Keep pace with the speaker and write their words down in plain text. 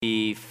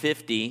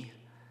50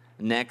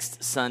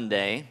 next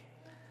Sunday.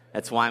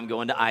 That's why I'm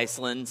going to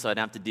Iceland, so I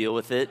don't have to deal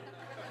with it.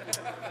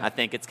 I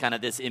think it's kind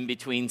of this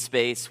in-between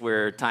space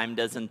where time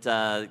doesn't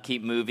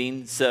keep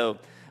moving. So,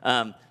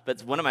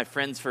 but one of my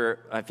friends for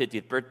my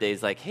 50th birthday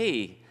is like,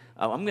 hey,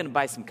 I'm going to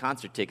buy some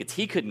concert tickets.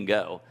 He couldn't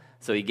go,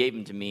 so he gave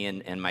them to me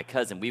and my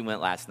cousin. We went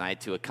last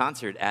night to a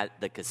concert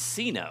at the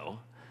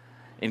casino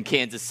in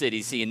Kansas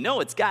City. So you know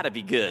it's got to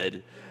be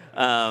good.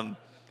 And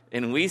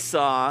we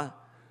saw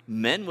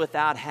Men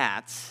Without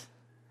Hats,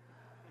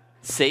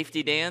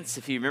 Safety Dance,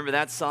 if you remember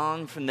that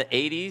song from the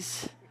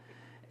 80s.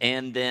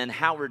 And then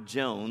Howard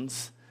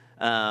Jones,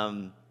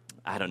 I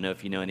don't know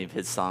if you know any of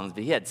his songs,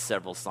 but he had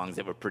several songs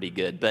that were pretty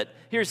good. But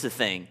here's the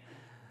thing.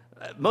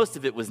 Most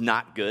of it was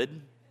not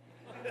good.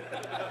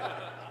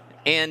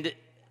 And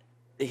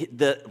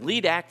the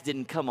lead act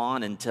didn't come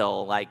on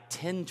until like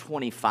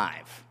 10:25.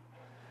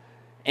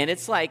 And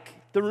it's like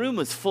the room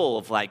was full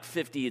of like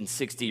 50 and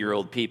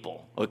 60-year-old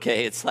people,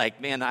 okay? It's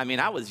like, man, I mean,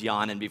 I was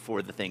yawning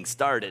before the thing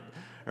started,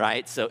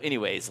 right? So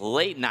anyways,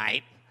 late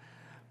night.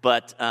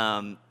 But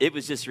it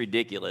was just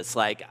ridiculous.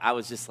 Like, I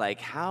was just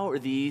like, how are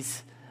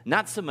these,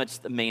 not so much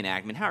the main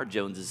act. I mean, Howard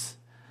Jones has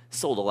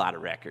sold a lot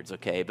of records,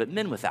 okay? But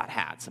Men Without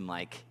Hats, I'm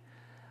like,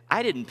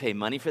 I didn't pay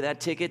money for that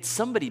ticket.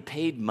 Somebody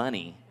paid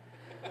money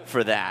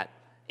for that.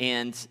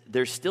 And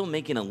they're still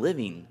making a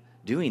living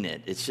doing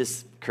it. It's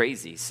just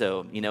crazy.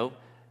 So, you know,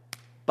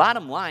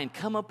 bottom line,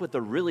 come up with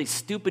a really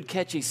stupid,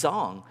 catchy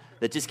song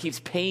that just keeps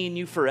paying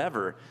you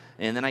forever.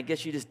 And then I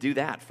guess you just do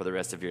that for the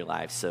rest of your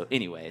life. So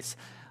anyways,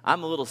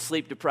 I'm a little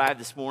sleep deprived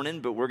this morning,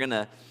 but we're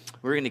gonna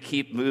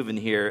keep moving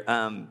here.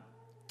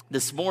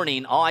 This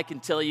morning, all I can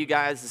tell you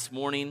guys this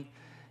morning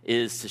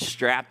is to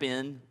strap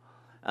in,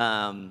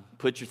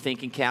 put your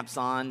thinking caps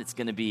on. It's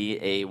going to be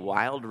a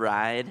wild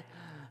ride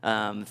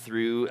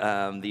through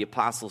the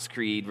Apostles'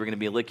 Creed. We're going to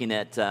be looking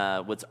at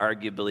what's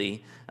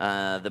arguably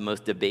the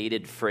most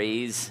debated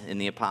phrase in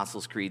the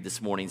Apostles' Creed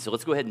this morning. So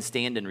let's go ahead and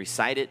stand and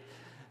recite it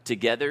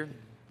together.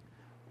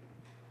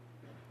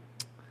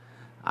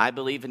 I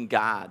believe in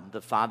God,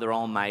 the Father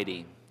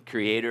Almighty,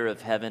 creator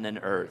of heaven and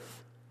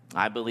earth.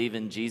 I believe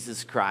in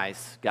Jesus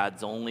Christ,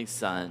 God's only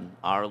Son,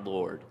 our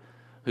Lord,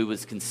 who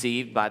was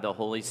conceived by the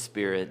Holy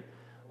Spirit,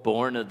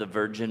 born of the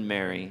Virgin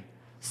Mary,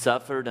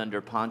 suffered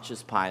under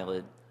Pontius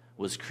Pilate,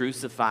 was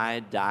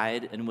crucified,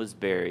 died, and was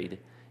buried.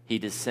 He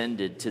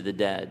descended to the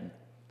dead.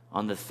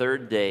 On the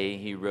third day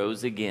he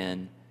rose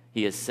again.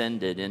 He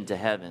ascended into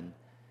heaven.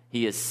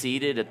 He is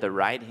seated at the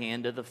right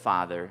hand of the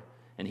Father,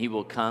 and he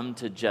will come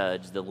to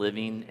judge the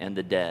living and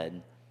the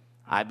dead.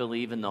 I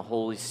believe in the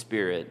Holy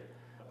Spirit,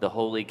 the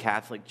Holy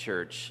Catholic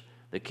Church,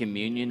 the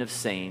communion of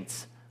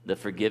saints, the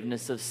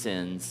forgiveness of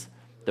sins,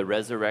 the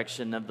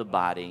resurrection of the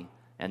body,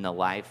 and the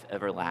life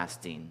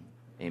everlasting.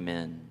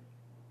 Amen.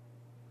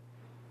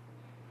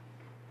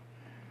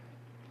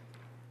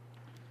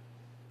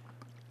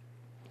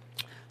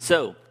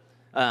 So,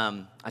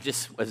 I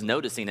just was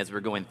noticing as we're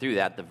going through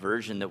that, the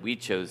version that we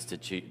chose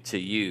to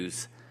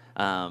use,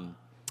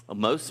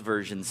 most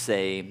versions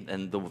say,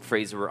 and the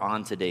phrase we're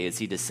on today is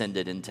he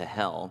descended into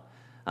hell.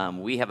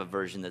 We have a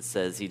version that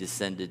says he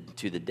descended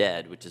to the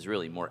dead, which is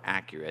really more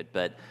accurate.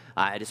 But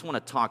I just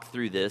want to talk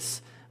through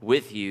this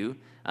with you.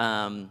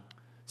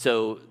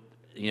 So,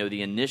 you know,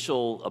 the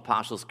initial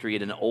Apostles'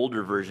 Creed, an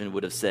older version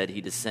would have said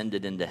he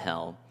descended into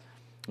hell.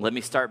 Let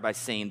me start by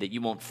saying that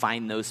you won't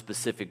find those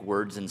specific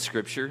words in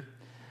Scripture.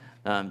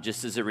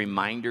 Just as a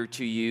reminder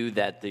to you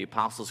that the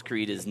Apostles'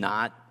 Creed is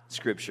not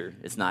Scripture.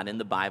 It's not in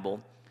the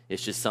Bible.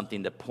 It's just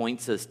something that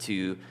points us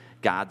to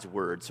God's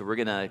Word. So we're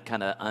going to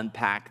kind of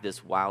unpack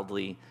this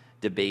wildly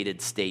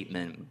debated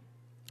statement.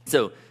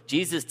 So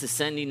Jesus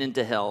descending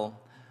into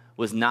hell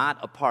was not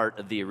a part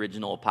of the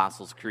original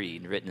Apostles'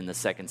 Creed written in the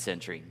 2nd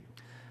century.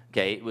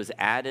 Okay, it was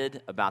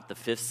added about the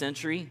 5th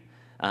century.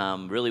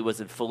 Really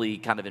wasn't fully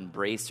kind of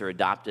embraced or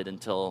adopted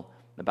until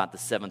about the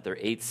 7th or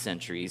 8th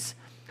centuries.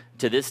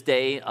 To this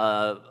day,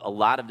 a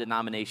lot of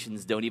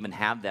denominations don't even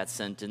have that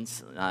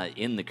sentence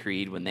in the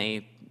creed when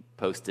they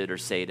post it or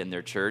say it in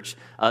their church.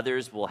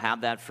 Others will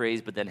have that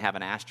phrase but then have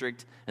an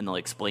asterisk, and they'll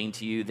explain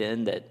to you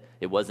then that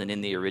it wasn't in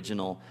the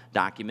original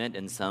document,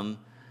 and some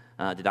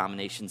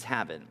denominations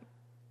haven't.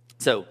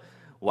 So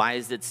why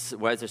is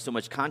there so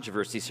much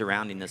controversy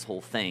surrounding this whole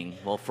thing?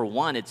 Well, for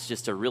one, it's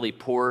just a really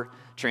poor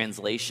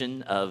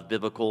translation of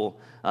biblical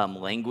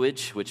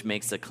language, which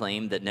makes a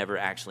claim that never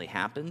actually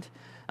happened.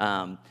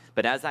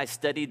 But as I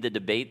studied the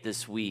debate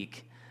this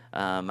week,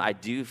 I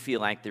do feel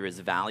like there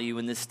is value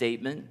in this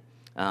statement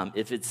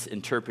if it's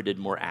interpreted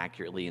more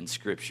accurately in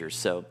Scripture.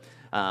 So,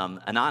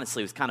 and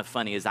honestly, it was kind of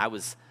funny as I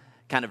was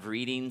kind of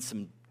reading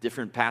some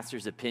different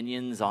pastors'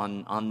 opinions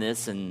on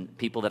this and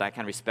people that I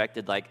kind of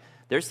respected. Like,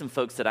 there's some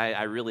folks that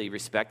I really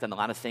respect on a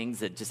lot of things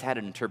that just had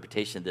an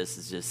interpretation of this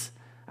is just,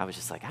 I was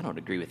just like, I don't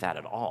agree with that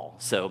at all.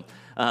 So,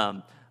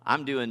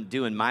 I'm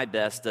doing my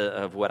best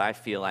of what I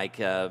feel like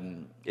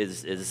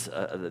is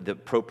the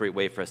appropriate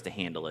way for us to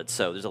handle it.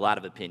 So there's a lot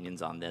of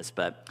opinions on this,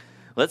 but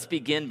let's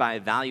begin by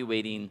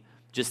evaluating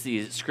just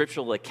the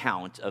scriptural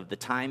account of the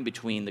time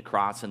between the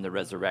cross and the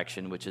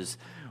resurrection, which is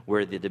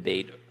where the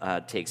debate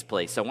takes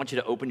place. So I want you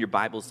to open your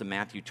Bibles to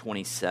Matthew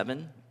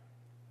 27.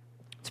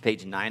 It's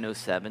page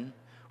 907.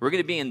 We're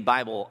going to be in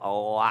Bible a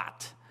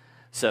lot.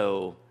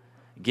 So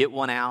get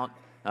one out,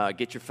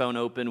 get your phone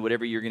open,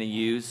 whatever you're going to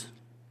use.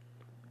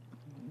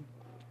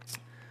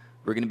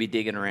 We're going to be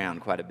digging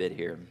around quite a bit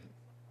here.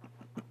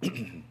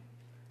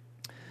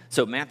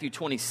 So Matthew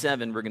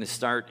 27, we're going to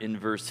start in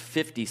verse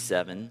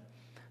 57.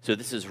 So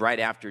this is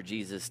right after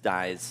Jesus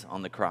dies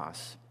on the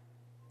cross.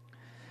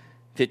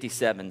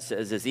 57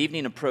 says, as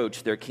evening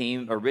approached, there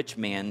came a rich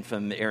man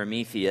from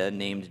Arimathea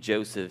named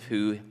Joseph,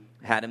 who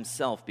had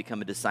himself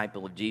become a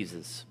disciple of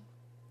Jesus.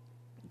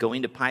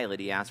 Going to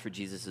Pilate, he asked for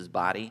Jesus'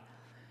 body,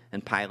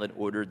 and Pilate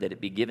ordered that it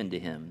be given to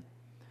him.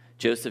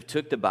 Joseph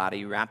took the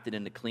body, wrapped it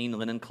in a clean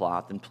linen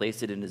cloth, and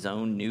placed it in his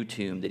own new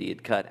tomb that he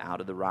had cut out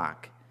of the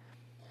rock.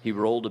 He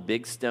rolled a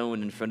big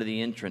stone in front of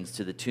the entrance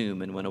to the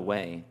tomb and went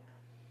away.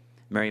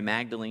 Mary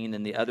Magdalene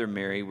and the other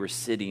Mary were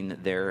sitting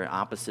there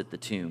opposite the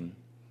tomb.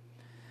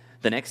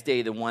 The next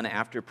day, the one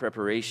after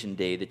preparation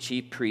day, the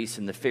chief priests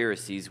and the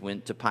Pharisees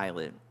went to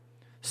Pilate.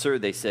 Sir,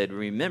 they said,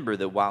 remember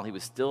that while he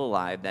was still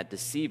alive, that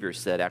deceiver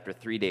said, after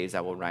 3 days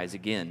I will rise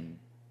again.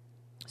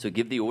 So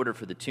give the order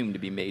for the tomb to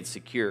be made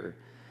secure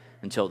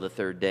until the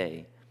third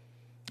day.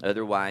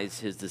 Otherwise,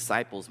 his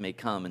disciples may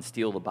come and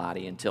steal the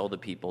body and tell the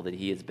people that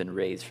he has been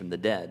raised from the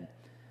dead.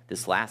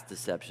 This last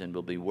deception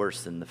will be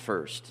worse than the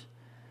first.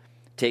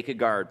 Take a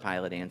guard,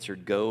 Pilate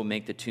answered. Go,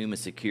 make the tomb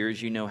as secure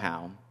as you know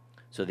how.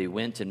 So they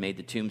went and made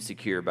the tomb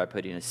secure by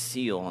putting a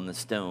seal on the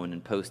stone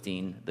and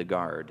posting the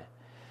guard.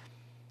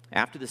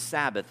 After the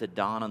Sabbath at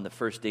dawn on the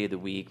first day of the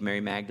week,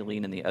 Mary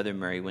Magdalene and the other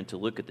Mary went to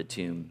look at the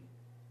tomb.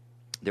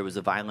 There was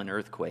a violent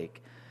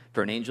earthquake,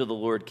 for an angel of the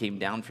Lord came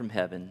down from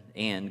heaven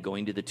and,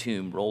 going to the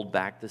tomb, rolled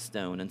back the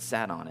stone and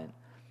sat on it.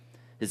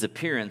 His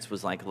appearance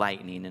was like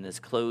lightning, and his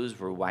clothes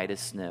were white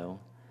as snow.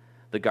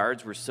 The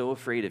guards were so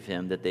afraid of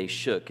him that they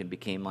shook and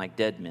became like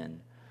dead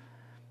men.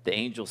 The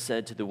angel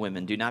said to the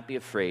women, do not be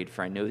afraid,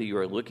 for I know that you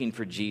are looking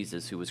for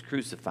Jesus who was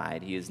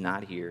crucified. He is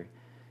not here.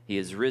 He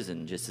is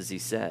risen, just as he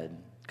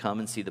said. Come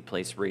and see the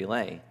place where he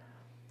lay.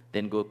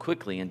 Then go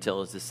quickly and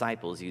tell his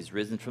disciples he is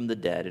risen from the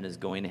dead and is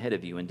going ahead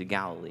of you into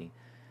Galilee.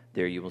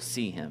 There you will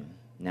see him.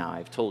 Now I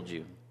have told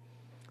you.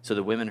 So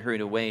the women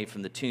hurried away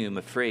from the tomb,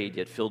 afraid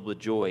yet filled with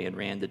joy, and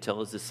ran to tell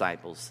his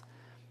disciples.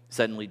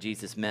 Suddenly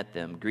Jesus met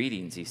them.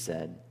 Greetings, he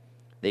said.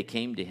 They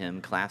came to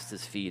him, clasped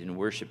his feet, and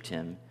worshipped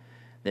him.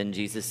 Then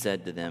Jesus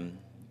said to them,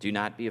 do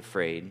not be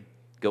afraid.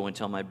 Go and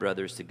tell my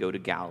brothers to go to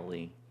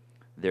Galilee.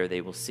 There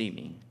they will see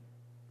me.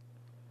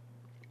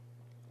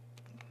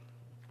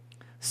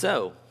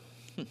 So,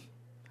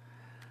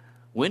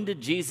 when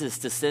did Jesus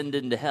descend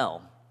into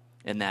hell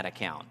in that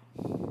account?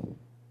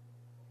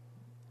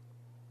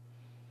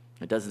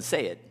 It doesn't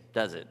say it,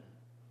 does it?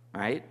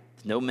 All right?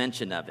 There's no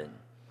mention of it.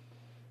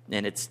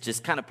 And it's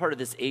just kind of part of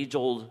this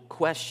age-old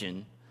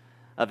question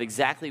of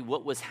exactly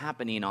what was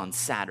happening on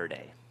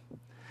Saturday.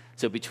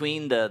 So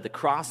between the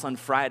cross on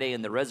Friday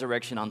and the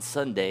resurrection on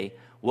Sunday,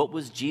 what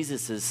was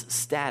Jesus'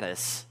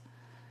 status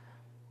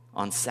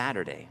on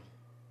Saturday?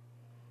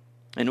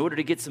 In order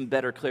to get some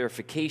better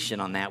clarification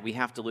on that, we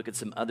have to look at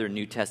some other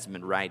New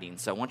Testament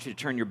writings. So I want you to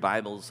turn your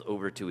Bibles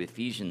over to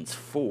Ephesians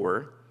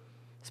 4.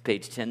 It's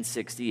page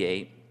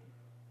 1068.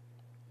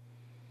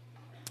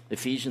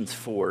 Ephesians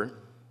 4.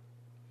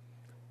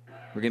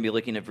 We're going to be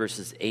looking at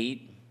verses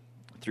 8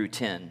 through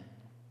 10.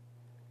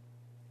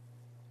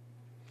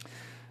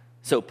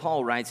 So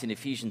Paul writes in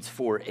Ephesians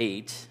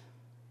 4:8,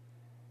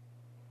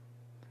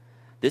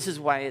 this is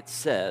why it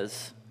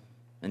says,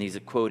 and he's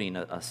quoting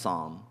a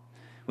psalm,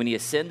 when he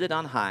ascended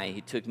on high,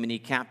 he took many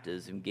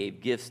captives and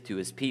gave gifts to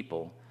his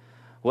people.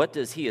 What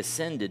does he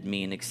ascended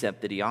mean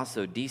except that he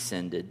also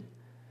descended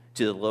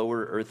to the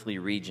lower earthly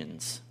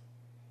regions?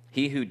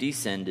 He who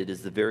descended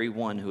is the very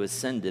one who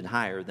ascended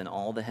higher than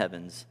all the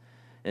heavens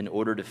in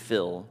order to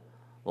fill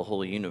the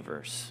whole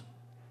universe.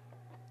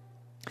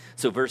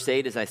 So verse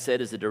 8, as I said,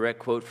 is a direct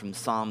quote from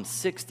Psalm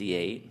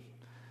 68,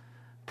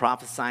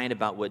 prophesying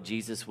about what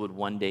Jesus would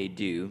one day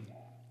do,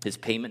 his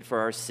payment for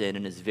our sin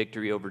and his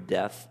victory over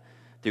death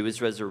through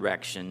his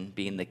resurrection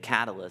being the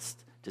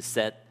catalyst to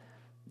set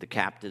the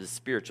captives,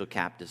 spiritual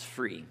captives,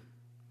 free.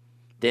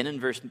 Then in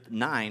verse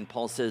 9,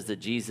 Paul says that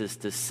Jesus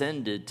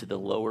descended to the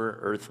lower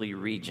earthly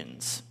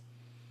regions.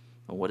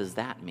 Well, what does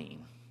that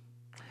mean?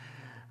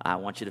 I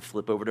want you to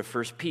flip over to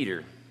 1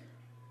 Peter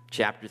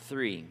chapter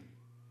 3.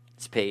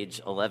 It's page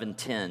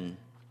 1110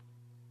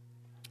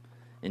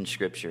 in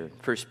Scripture.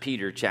 1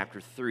 Peter chapter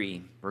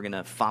 3. We're going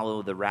to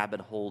follow the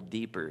rabbit hole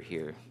deeper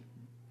here.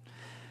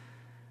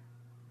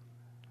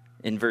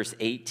 In verse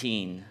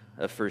 18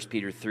 of 1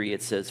 Peter 3,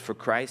 it says, for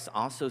Christ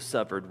also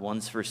suffered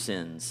once for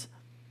sins,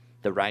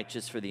 the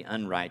righteous for the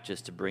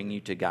unrighteous, to bring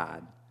you to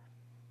God.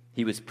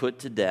 He was put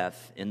to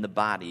death in the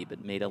body,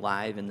 but made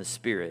alive in the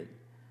spirit.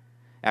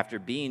 After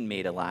being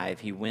made alive,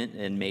 he went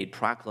and made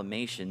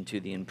proclamation to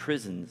the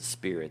imprisoned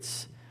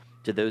spirits,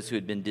 to those who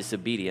had been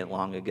disobedient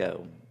long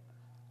ago.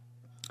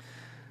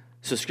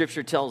 So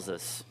Scripture tells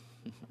us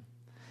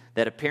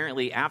that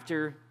apparently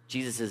after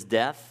Jesus'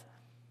 death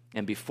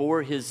And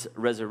before his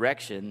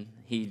resurrection,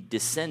 he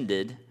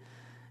descended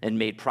and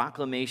made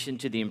proclamation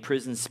to the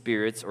imprisoned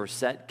spirits or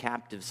set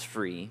captives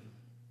free.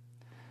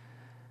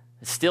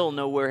 Still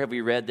nowhere have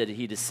we read that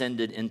he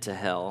descended into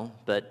hell,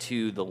 but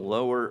to the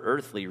lower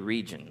earthly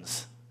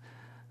regions,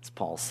 as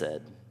Paul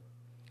said.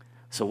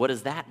 So what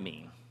does that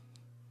mean?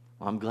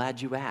 Well, I'm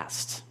glad you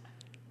asked.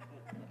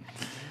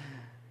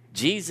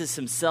 Jesus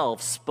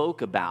himself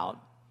spoke about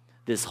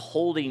this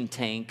holding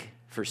tank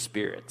for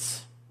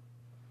spirits.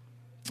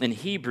 In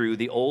Hebrew,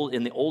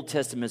 in the Old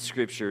Testament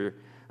scripture,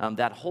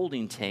 that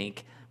holding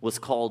tank was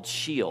called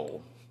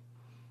Sheol,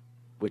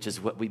 which is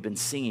what we've been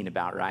singing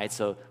about, right?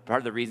 So part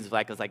of the reasons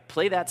I was like,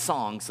 play that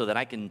song so that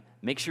I can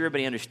make sure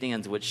everybody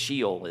understands what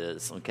Sheol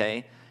is,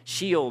 okay?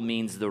 Sheol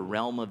means the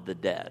realm of the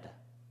dead.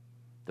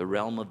 The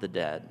realm of the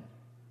dead.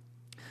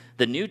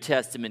 The New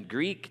Testament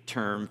Greek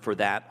term for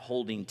that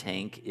holding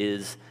tank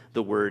is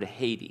the word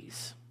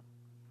Hades.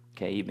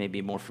 Okay, you may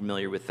be more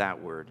familiar with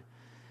that word.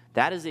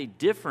 That is a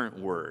different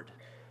word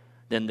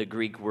than the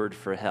Greek word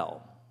for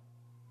hell.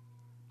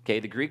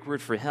 Okay, the Greek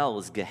word for hell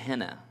is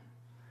Gehenna.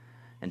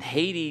 And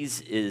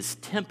Hades is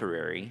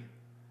temporary,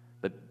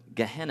 but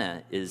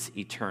Gehenna is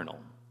eternal.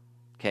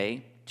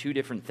 Okay, two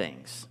different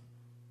things.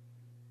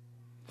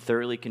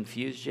 Thoroughly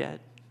confused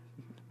yet?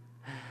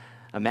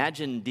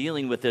 Imagine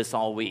dealing with this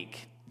all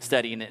week,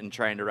 studying it and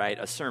trying to write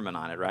a sermon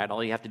on it, right?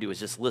 All you have to do is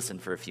just listen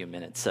for a few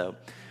minutes. So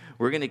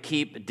we're going to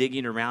keep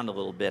digging around a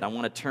little bit. I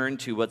want to turn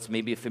to what's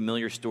maybe a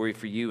familiar story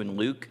for you in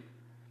Luke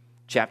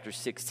chapter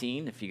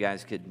 16, if you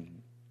guys could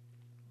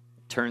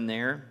turn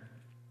there.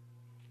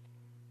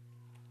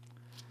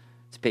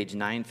 It's page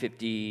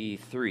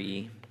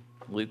 953,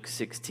 Luke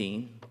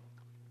 16.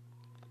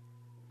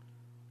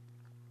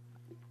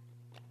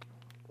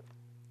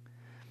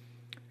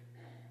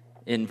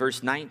 In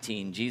verse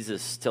 19,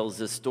 Jesus tells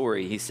this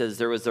story. He says,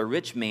 there was a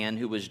rich man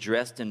who was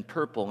dressed in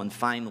purple and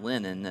fine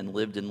linen and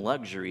lived in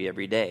luxury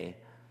every day.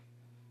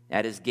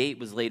 At his gate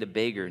was laid a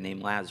beggar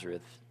named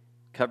Lazarus,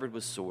 covered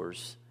with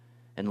sores,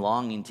 and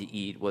longing to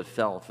eat what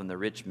fell from the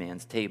rich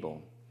man's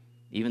table.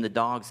 Even the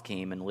dogs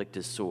came and licked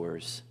his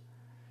sores.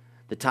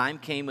 The time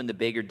came when the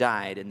beggar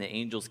died, and the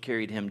angels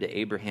carried him to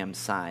Abraham's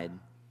side.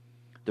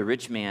 The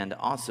rich man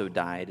also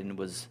died and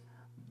was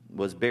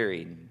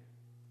buried.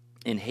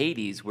 In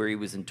Hades, where he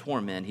was in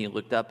torment, he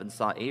looked up and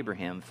saw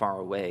Abraham far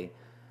away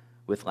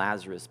with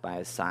Lazarus by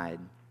his side.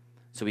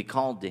 So he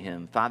called to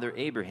him, Father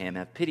Abraham,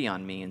 have pity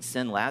on me and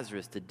send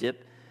Lazarus to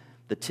dip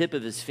the tip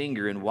of his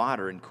finger in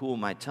water and cool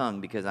my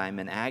tongue, because I am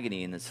in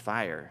agony in this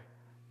fire.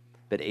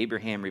 But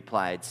Abraham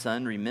replied,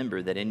 Son,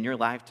 remember that in your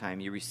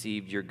lifetime you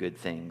received your good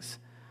things,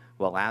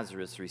 while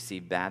Lazarus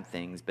received bad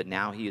things. But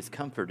now he is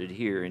comforted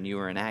here, and you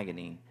are in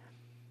agony.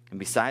 And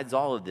besides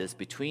all of this,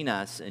 between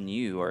us and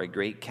you are a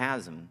great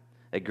chasm.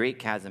 A great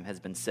chasm has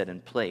been set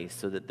in place,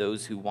 so that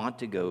those who want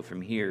to go from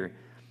here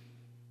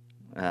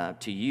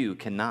to you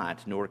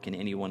cannot, nor can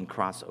anyone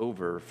cross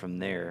over from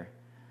there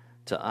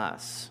to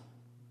us.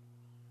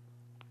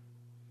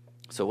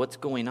 So what's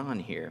going on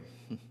here?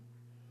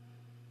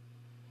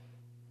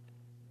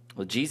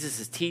 Well, Jesus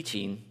is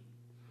teaching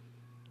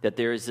that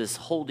there is this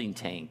holding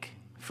tank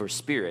for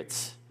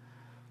spirits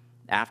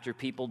after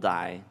people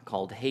die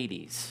called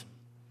Hades.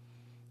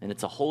 And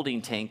it's a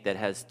holding tank that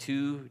has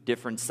two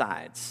different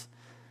sides.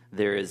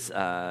 There is,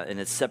 and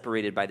it's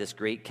separated by this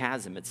great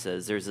chasm. It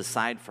says there's a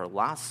side for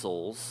lost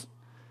souls,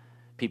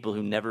 people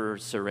who never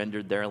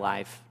surrendered their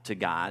life to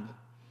God,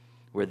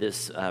 where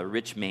this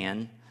rich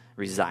man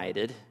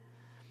resided.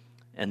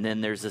 And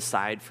then there's a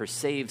side for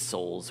saved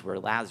souls, where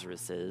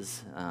Lazarus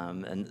is.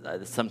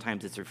 And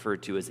sometimes it's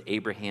referred to as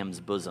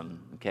Abraham's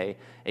bosom. Okay,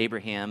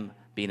 Abraham,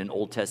 being an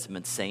Old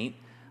Testament saint,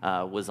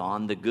 was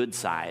on the good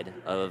side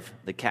of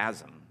the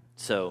chasm.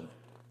 So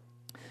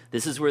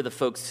this is where the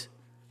folks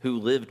who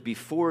lived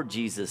before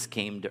Jesus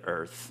came to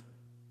earth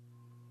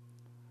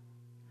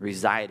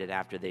resided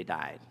after they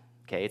died.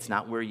 Okay, it's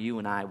not where you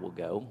and I will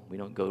go. We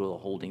don't go to a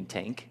holding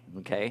tank.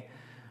 Okay,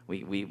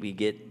 we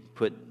get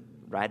put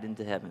right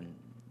into heaven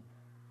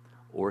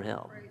or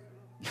hell.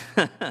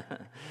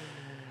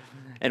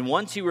 And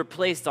once you were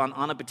placed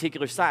on a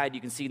particular side,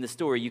 you can see in the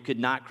story, you could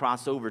not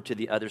cross over to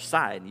the other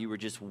side. You were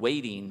just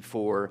waiting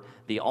for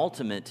the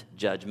ultimate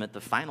judgment,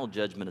 the final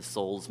judgment of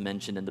souls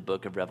mentioned in the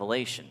book of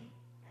Revelation.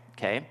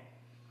 Okay?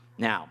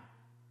 Now,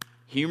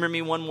 humor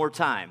me one more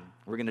time.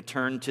 We're going to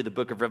turn to the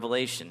book of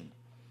Revelation.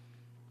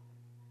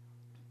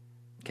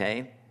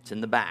 Okay? It's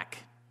in the back,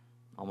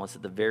 almost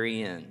at the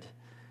very end.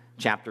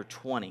 Chapter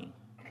 20.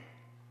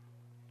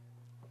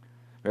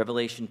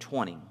 Revelation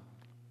 20.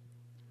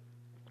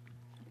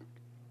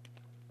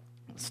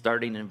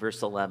 Starting in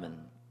verse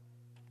 11.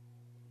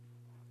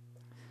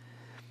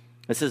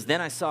 It says,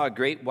 Then I saw a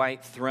great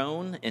white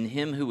throne and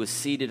him who was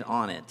seated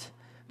on it.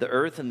 The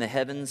earth and the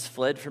heavens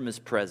fled from his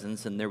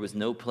presence, and there was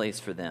no place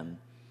for them.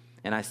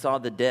 And I saw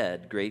the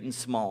dead, great and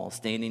small,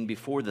 standing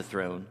before the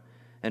throne,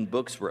 and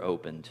books were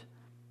opened.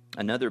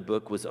 Another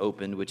book was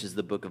opened, which is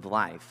the book of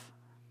life.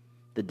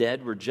 The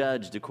dead were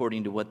judged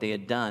according to what they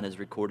had done, as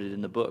recorded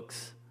in the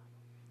books.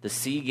 The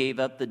sea gave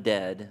up the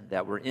dead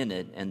that were in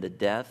it, and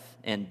death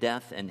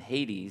and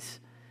Hades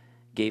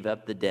gave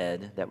up the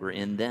dead that were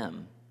in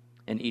them,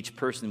 and each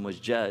person was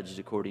judged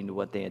according to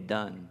what they had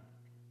done.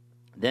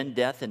 Then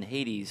death and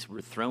Hades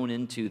were thrown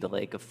into the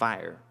lake of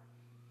fire.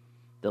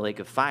 The lake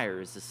of fire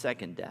is the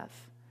second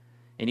death.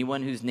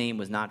 Anyone whose name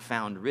was not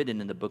found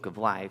written in the book of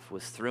life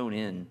was thrown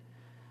in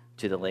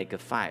to the lake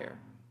of fire.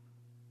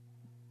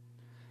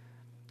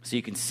 So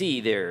you can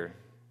see there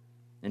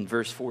in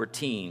verse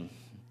 14,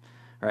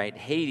 right,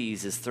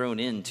 Hades is thrown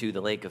into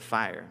the lake of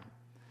fire.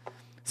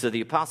 So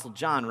the Apostle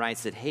John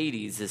writes that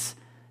Hades, this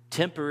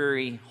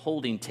temporary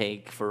holding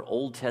tank for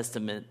Old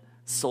Testament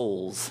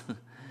souls,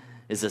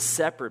 is a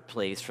separate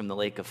place from the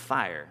lake of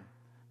fire,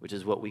 which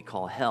is what we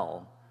call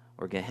hell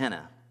or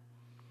Gehenna.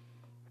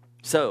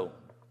 So,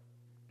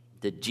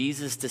 did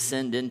Jesus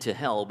descend into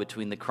hell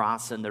between the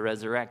cross and the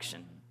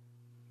resurrection?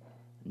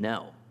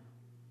 No.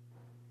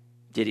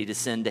 Did he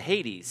descend to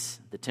Hades,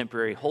 the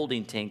temporary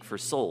holding tank for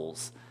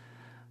souls?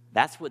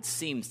 That's what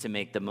seems to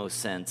make the most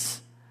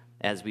sense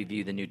as we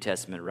view the New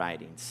Testament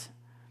writings.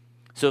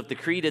 So if the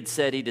Creed had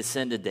said he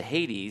descended to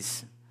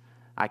Hades,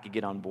 I could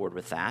get on board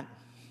with that,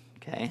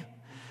 okay?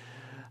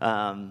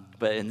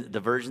 But in the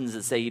versions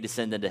that say he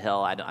descended to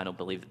hell, I don't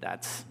believe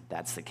that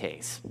that's the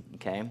case,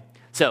 okay?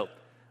 So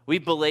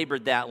we've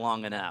belabored that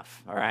long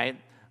enough, all right?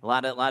 A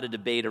lot of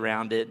debate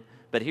around it.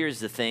 But here's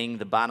the thing,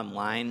 the bottom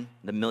line,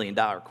 the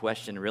million-dollar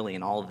question really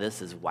in all of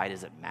this is, why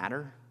does it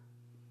matter?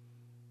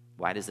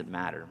 Why does it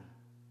matter?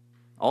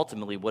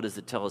 Ultimately, what does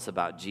it tell us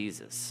about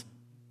Jesus?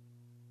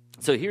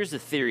 So here's a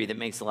theory that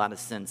makes a lot of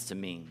sense to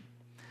me.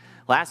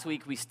 Last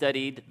week, we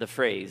studied the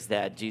phrase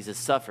that Jesus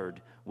suffered,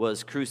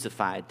 was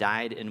crucified,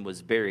 died, and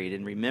was buried.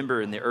 And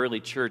remember, in the early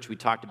church, we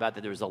talked about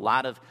that there was a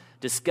lot of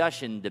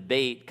discussion,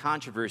 debate,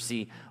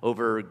 controversy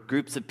over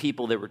groups of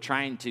people that were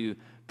trying to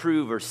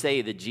prove or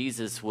say that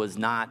Jesus was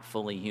not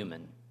fully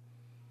human,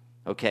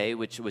 okay,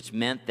 which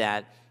meant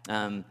that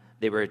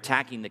they were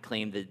attacking the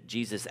claim that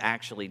Jesus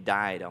actually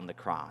died on the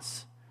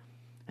cross,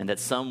 and that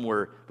some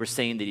were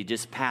saying that he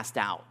just passed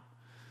out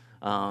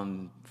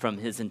from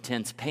his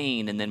intense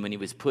pain, and then when he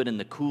was put in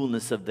the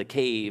coolness of the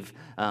cave,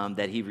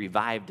 that he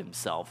revived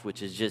himself,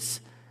 which is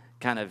just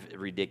kind of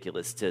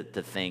ridiculous to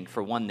think.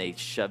 For one, they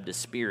shoved a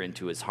spear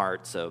into his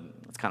heart, so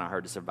it's kind of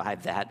hard to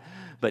survive that.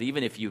 But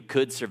even if you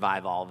could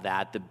survive all of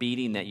that, the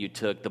beating that you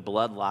took, the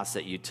blood loss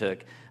that you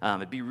took,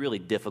 it'd be really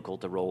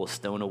difficult to roll a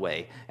stone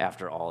away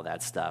after all of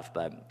that stuff.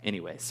 But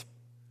anyways,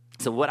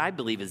 so what I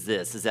believe is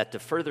this, is that to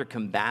further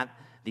combat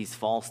these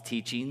false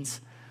teachings,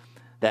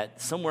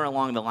 that somewhere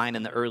along the line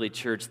in the early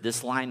church,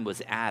 this line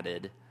was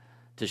added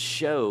to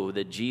show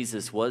that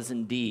Jesus was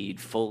indeed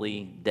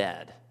fully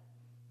dead,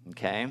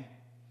 okay?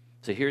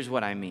 So here's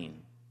what I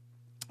mean.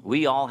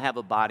 We all have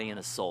a body and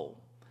a soul,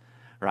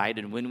 right?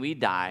 And when we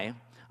die,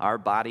 our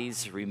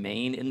bodies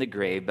remain in the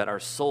grave, but our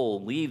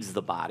soul leaves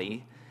the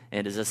body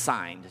and is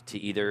assigned to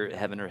either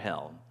heaven or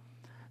hell.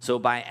 So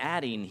by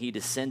adding, he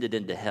descended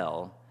into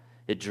hell,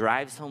 it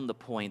drives home the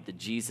point that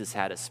Jesus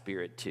had a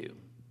spirit too.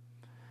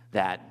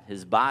 That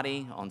his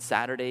body on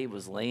Saturday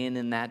was laying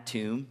in that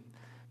tomb,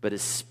 but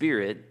his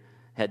spirit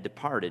had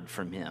departed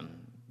from him.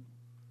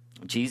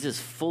 Jesus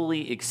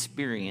fully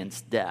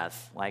experienced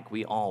death like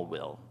we all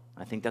will.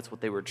 I think that's what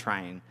they were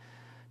trying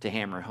to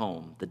hammer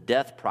home. The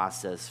death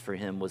process for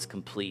him was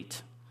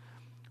complete,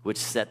 which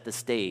set the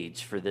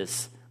stage for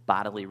this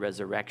bodily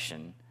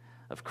resurrection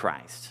of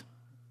Christ.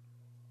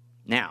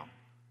 Now,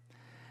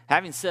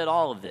 having said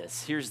all of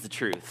this, here's the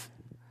truth.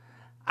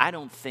 I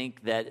don't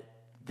think that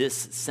this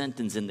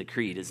sentence in the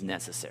creed is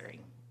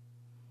necessary.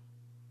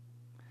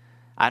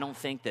 I don't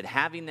think that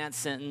having that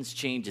sentence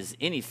changes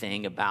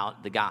anything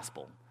about the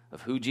gospel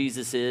of who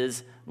Jesus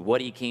is,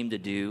 what he came to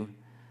do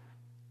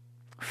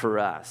for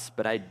us.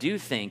 But I do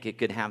think it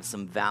could have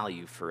some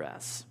value for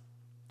us.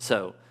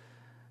 So,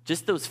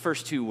 just those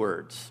first two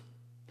words,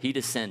 he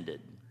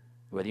descended,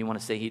 whether you want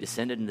to say he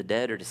descended in the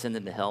dead or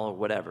descended into hell or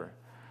whatever,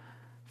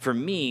 for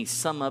me,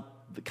 sum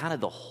up kind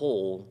of the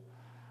whole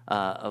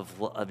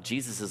of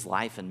Jesus'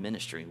 life and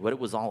ministry, what it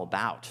was all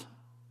about.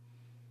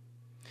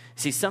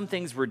 See, some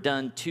things were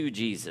done to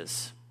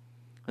Jesus,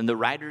 and the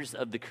writers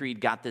of the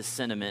creed got this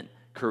sentiment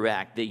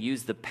correct. They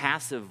used the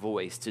passive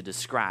voice to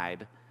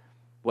describe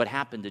what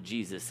happened to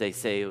Jesus. They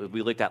say,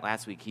 we looked at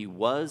last week, he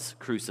was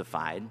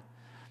crucified,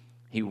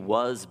 he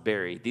was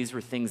buried. These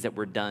were things that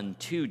were done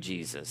to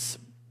Jesus.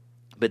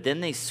 But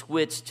then they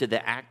switched to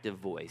the active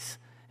voice,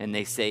 and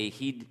they say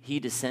he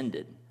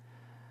descended.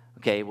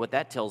 Okay, what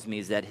that tells me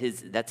is that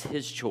that's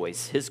his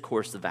choice, his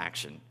course of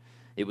action.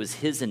 It was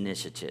his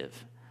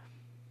initiative.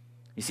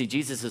 You see,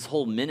 Jesus'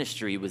 whole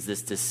ministry was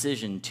this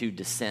decision to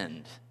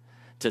descend,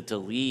 to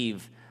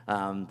leave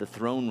the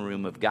throne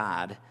room of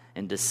God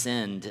and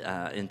descend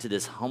into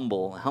this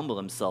humble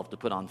himself to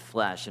put on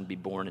flesh and be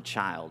born a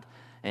child.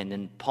 And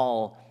then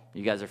Paul,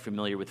 you guys are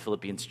familiar with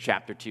Philippians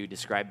chapter 2,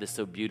 described this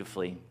so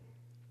beautifully.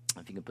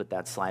 If you can put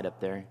that slide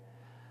up there.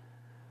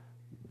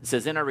 It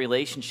says, in our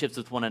relationships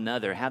with one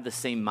another, have the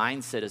same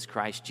mindset as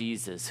Christ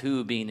Jesus,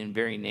 who, being in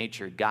very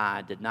nature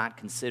God, did not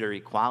consider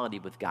equality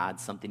with God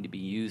something to be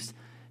used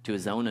to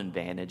his own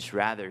advantage.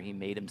 Rather, he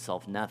made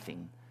himself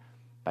nothing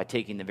by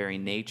taking the very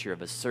nature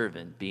of a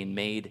servant, being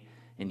made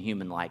in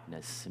human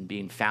likeness, and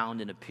being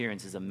found in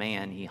appearance as a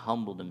man, he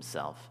humbled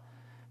himself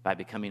by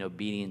becoming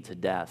obedient to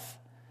death,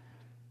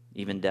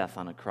 even death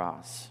on a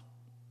cross.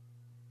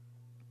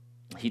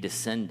 He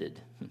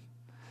descended.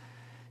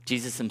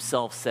 Jesus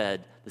himself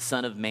said, the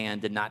Son of Man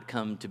did not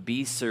come to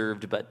be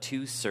served, but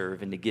to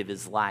serve and to give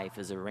his life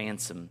as a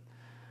ransom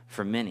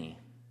for many.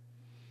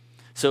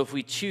 So if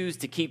we choose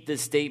to keep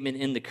this statement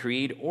in the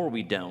creed or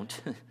we don't,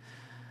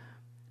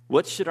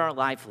 what should our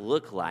life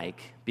look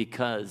like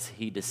because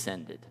he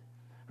descended?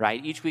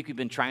 Right? Each week we've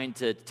been trying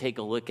to take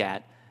a look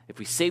at, if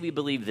we say we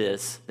believe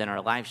this, then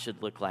our life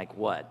should look like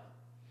what?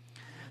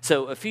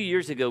 So a few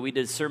years ago, we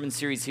did a sermon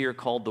series here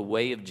called The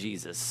Way of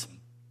Jesus.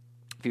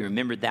 If you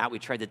remembered that, we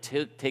tried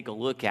to take a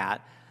look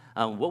at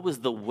what was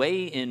the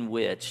way in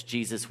which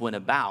Jesus went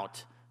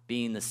about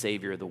being the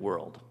Savior of the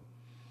world.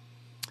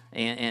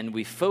 And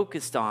we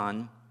focused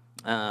on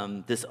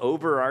this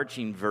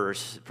overarching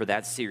verse for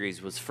that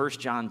series was 1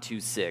 John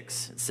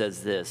 2:6. It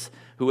says this,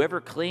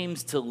 whoever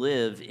claims to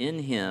live in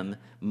him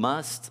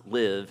must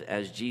live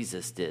as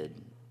Jesus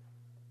did.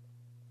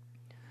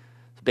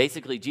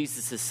 Basically,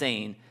 Jesus is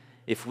saying,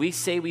 if we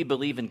say we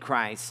believe in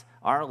Christ,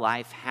 our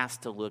life has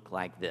to look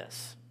like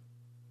this,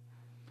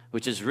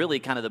 which is really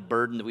kind of the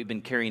burden that we've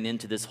been carrying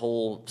into this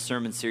whole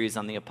sermon series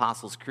on the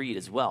Apostles' Creed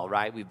as well,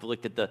 right? We've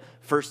looked at the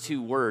first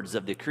two words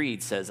of the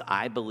creed says,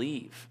 I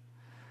believe.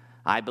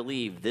 I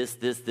believe this,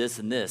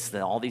 and this.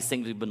 And all these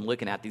things we've been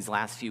looking at these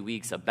last few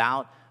weeks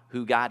about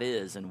who God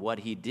is and what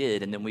he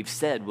did. And then we've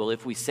said, well,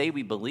 if we say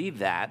we believe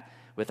that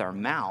with our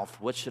mouth,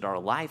 what should our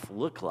life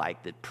look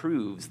like that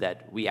proves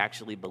that we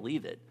actually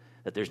believe it?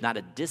 That there's not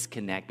a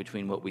disconnect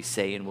between what we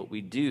say and what we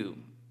do.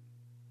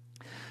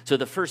 So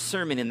the first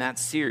sermon in that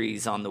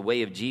series on the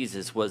way of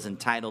Jesus was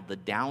entitled The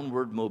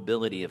Downward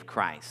Mobility of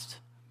Christ.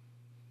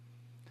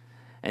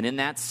 And in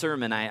that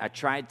sermon, I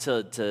tried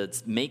to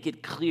make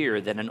it clear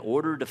that in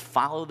order to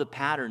follow the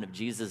pattern of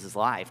Jesus'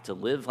 life, to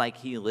live like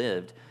he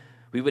lived,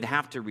 we would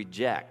have to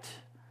reject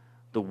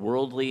the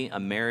worldly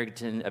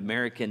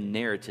American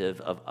narrative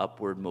of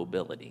upward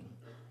mobility.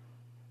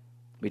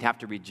 We'd have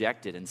to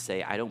reject it and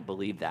say, I don't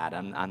believe that.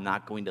 I'm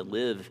not going to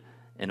live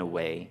in a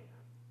way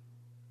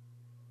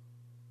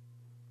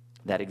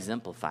that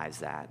exemplifies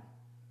that.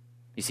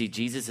 You see,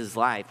 Jesus'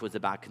 life was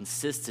about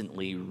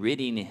consistently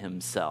ridding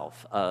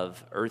himself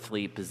of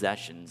earthly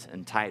possessions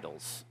and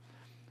titles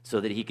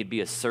so that he could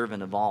be a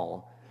servant of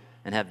all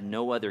and have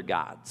no other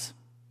gods,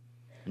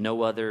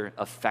 no other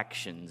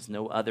affections,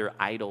 no other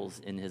idols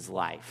in his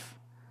life,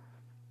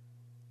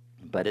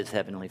 but his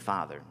heavenly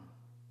Father.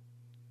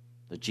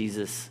 So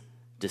Jesus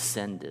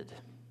descended.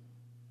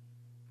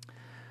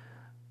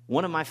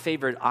 One of my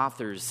favorite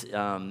authors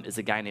is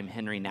a guy named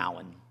Henry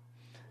Nouwen.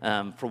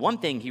 For one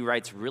thing, he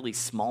writes really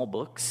small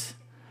books,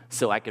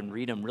 so I can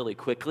read them really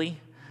quickly.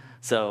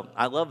 So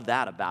I love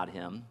that about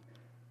him.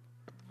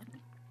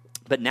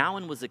 But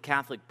Nouwen was a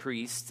Catholic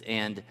priest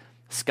and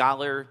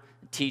scholar,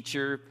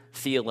 teacher,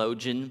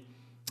 theologian,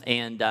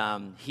 and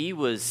he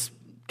was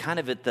kind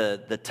of at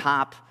the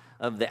top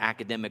of the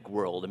academic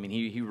world. I mean,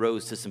 he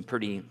rose to some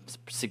pretty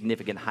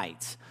significant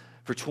heights.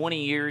 For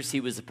 20 years, he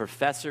was a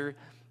professor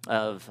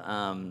of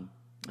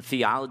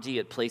theology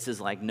at places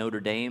like Notre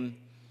Dame.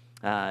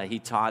 He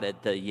taught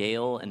at the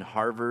Yale and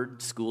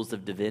Harvard Schools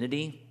of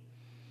Divinity.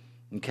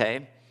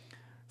 Okay?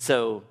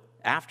 So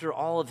after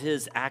all of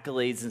his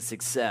accolades and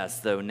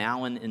success, though,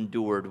 Nouwen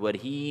endured what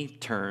he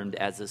termed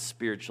as a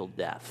spiritual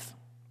death.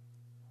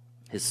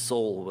 His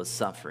soul was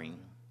suffering.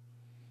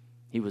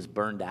 He was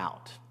burned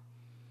out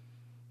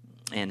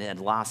and had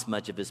lost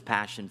much of his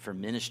passion for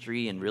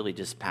ministry and really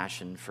just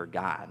passion for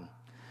God.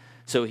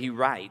 So he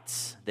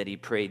writes that he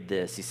prayed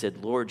this. He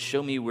said, Lord,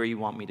 show me where you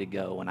want me to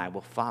go, and I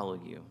will follow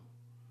you.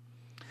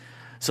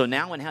 So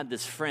Nouwen had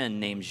this friend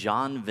named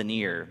Jean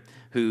Vanier,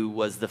 who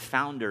was the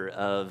founder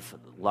of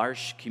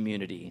L'Arche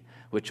Community,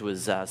 which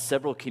was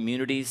several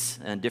communities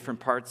in different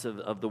parts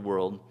of the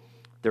world.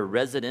 They're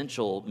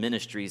residential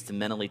ministries to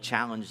mentally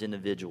challenged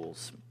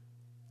individuals.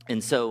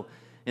 And so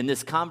in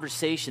this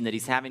conversation that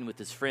he's having with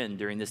his friend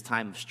during this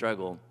time of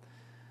struggle,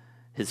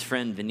 his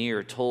friend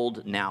Vanier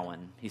told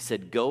Nouwen, he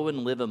said, go and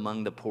live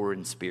among the poor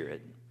in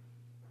spirit,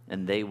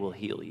 and they will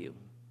heal you.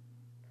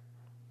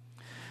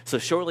 So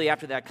shortly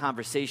after that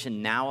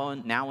conversation,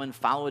 Nouwen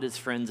followed his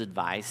friend's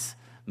advice,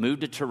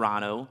 moved to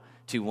Toronto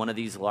to one of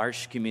these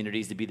L'Arche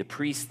communities to be the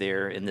priest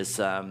there in this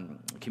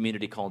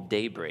community called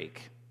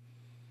Daybreak.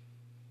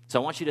 So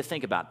I want you to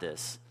think about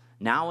this.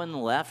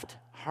 Nouwen left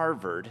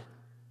Harvard,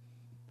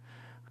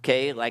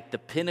 okay, like the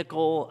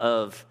pinnacle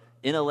of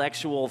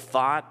intellectual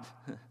thought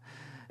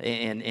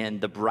and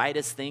the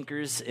brightest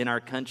thinkers in our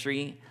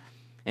country,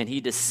 and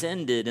he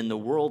descended in the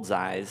world's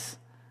eyes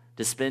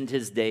to spend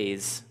his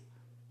days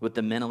with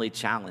the mentally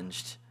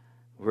challenged,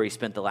 where he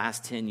spent the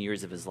last 10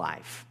 years of his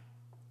life.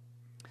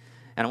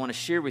 And I want to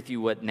share with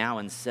you what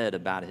Nouwen said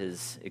about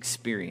his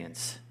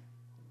experience.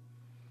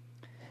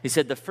 He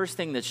said, the first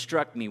thing that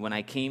struck me when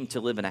I came to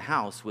live in a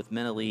house with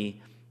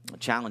mentally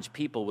challenged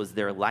people was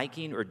their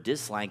liking or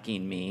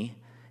disliking me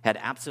had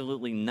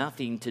absolutely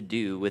nothing to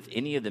do with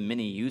any of the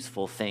many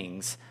useful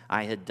things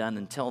I had done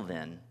until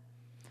then.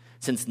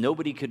 Since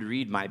nobody could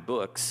read my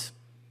books,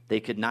 they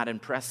could not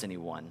impress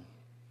anyone.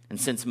 And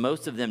since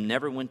most of them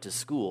never went to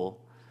school,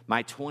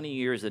 my 20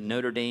 years at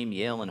Notre Dame,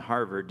 Yale, and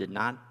Harvard did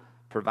not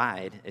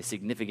provide a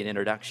significant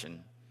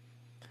introduction.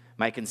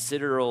 My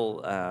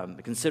considerable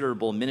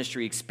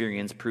ministry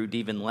experience proved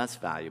even less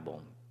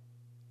valuable.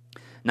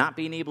 Not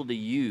being able to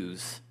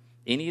use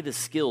any of the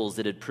skills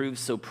that had proved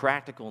so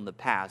practical in the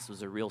past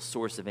was a real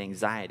source of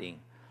anxiety.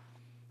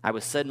 I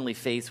was suddenly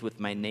faced with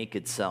my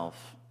naked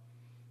self,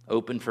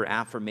 open for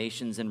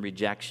affirmations and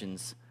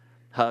rejections,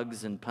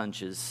 hugs and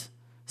punches,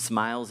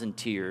 smiles and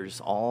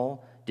tears,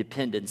 all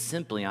depended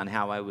simply on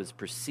how I was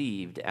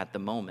perceived at the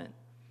moment.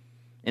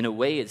 In a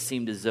way, it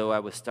seemed as though I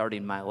was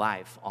starting my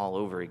life all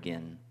over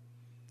again.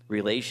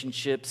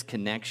 Relationships,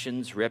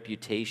 connections,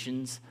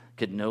 reputations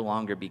could no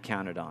longer be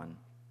counted on.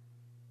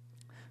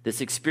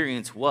 This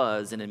experience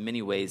was, and in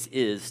many ways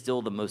is,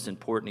 still the most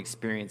important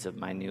experience of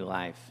my new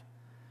life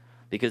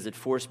because it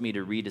forced me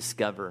to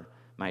rediscover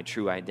my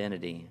true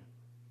identity.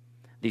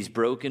 These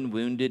broken,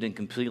 wounded, and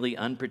completely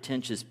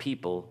unpretentious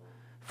people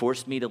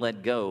forced me to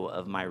let go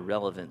of my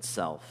relevant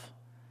self,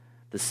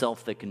 the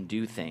self that can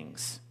do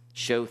things,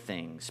 show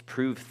things,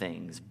 prove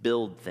things,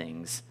 build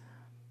things,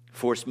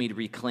 forced me to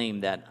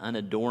reclaim that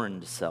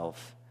unadorned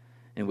self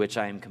in which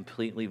I am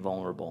completely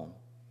vulnerable,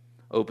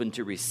 open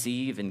to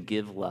receive and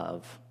give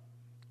love,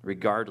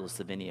 regardless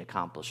of any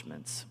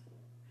accomplishments.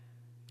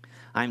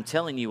 I'm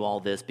telling you all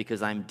this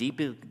because I'm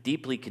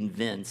deeply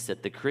convinced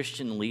that the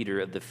Christian leader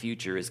of the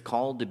future is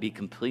called to be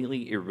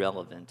completely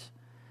irrelevant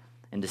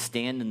and to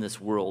stand in this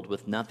world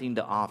with nothing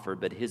to offer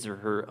but his or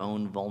her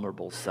own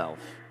vulnerable self.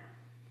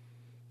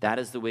 That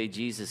is the way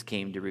Jesus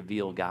came to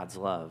reveal God's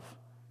love.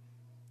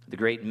 The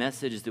great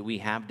message that we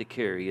have to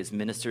carry as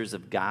ministers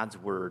of God's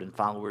word and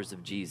followers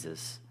of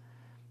Jesus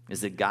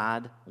is that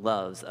God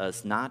loves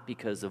us not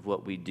because of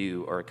what we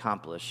do or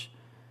accomplish,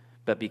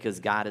 but because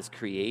God has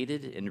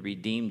created and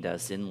redeemed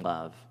us in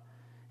love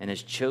and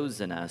has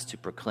chosen us to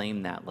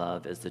proclaim that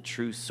love as the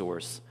true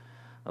source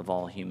of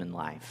all human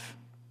life.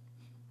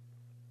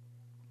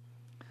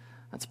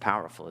 That's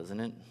powerful, isn't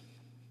it?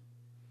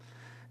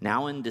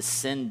 Nouwen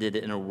descended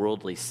in a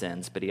worldly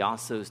sense, but he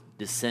also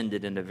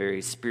descended in a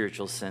very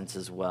spiritual sense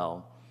as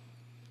well.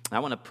 I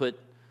want to put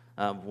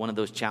one of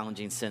those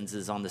challenging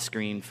sentences on the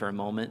screen for a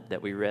moment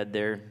that we read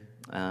there,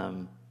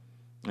 and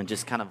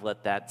just kind of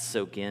let that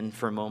soak in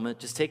for a moment.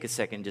 Just take a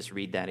second, just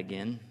read that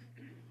again.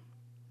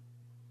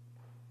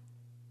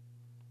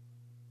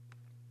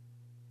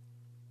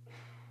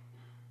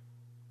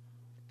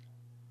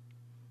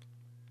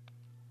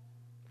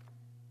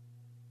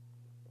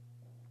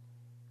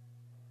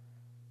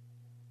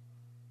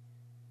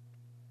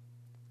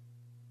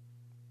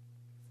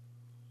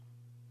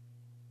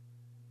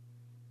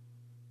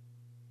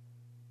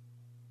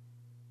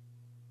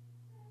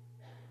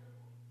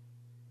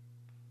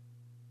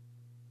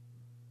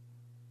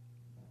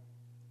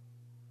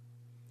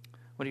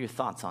 What are your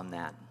thoughts on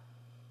that?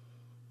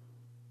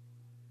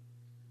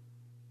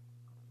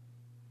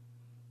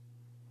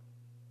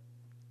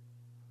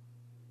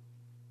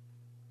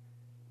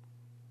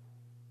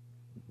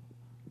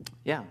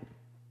 Yeah.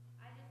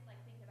 I just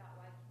think about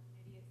why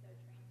community is so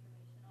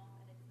transformational,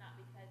 and it's not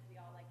because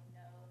we all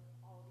know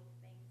all of these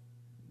things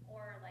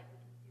or we can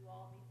do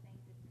all of these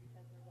things. It's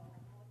because we're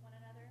vulnerable with one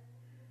another.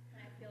 And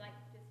I feel like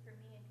just for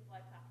me and people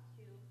I've talked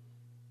to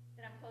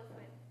that I'm close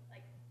with,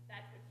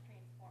 that's what's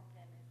transformed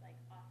them is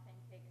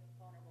authentic,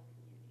 vulnerable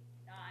community.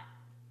 Not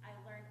I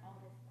learned all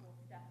this cool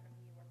stuff from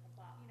you or from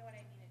Bob. You know what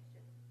I mean? It's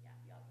just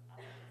you all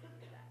just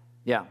do that.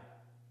 Yeah.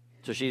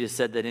 So she just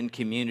said that in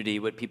community,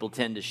 what people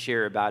tend to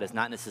share about is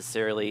not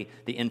necessarily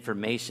the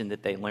information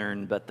that they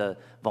learn, but the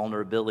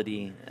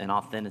vulnerability and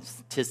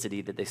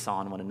authenticity that they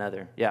saw in one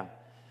another. Yeah.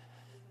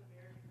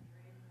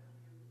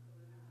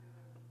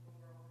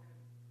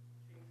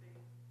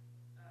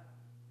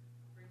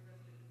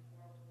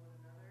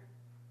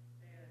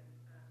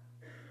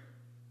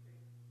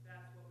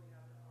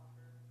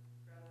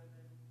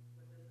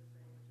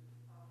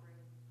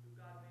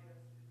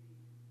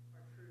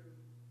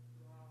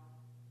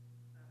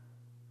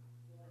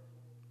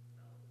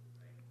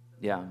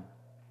 Yeah.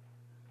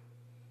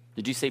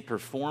 Did you say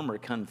perform or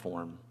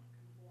conform?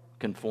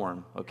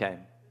 Conform. Okay.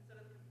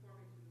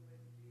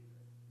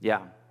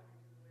 Yeah.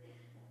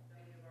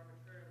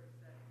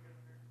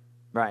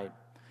 Right.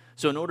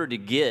 So in order to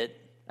get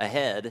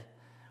ahead,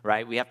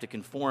 right, we have to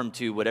conform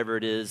to whatever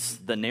it is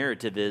the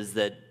narrative is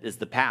that is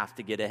the path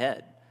to get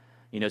ahead.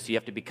 So you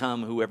have to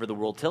become whoever the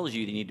world tells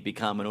you need to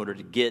become in order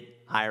to get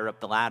higher up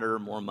the ladder,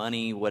 more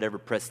money, whatever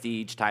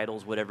prestige,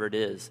 titles, whatever it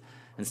is,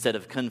 instead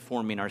of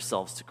conforming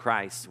ourselves to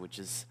Christ, which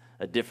is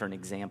a different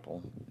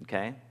example.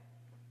 Okay?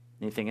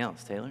 Anything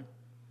else, Taylor?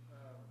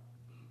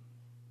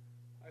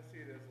 I see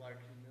it as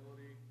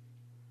humility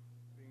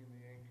being the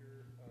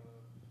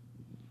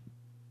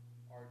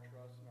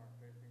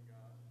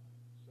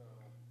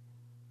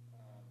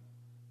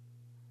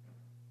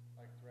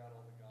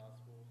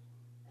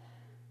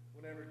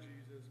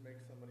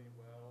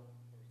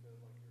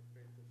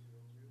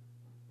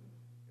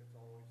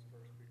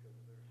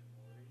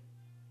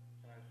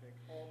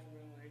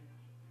ultimately,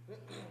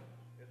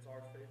 it's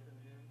our faith in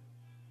him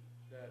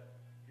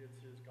that gets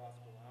his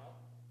gospel out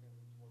and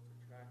what's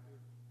attractive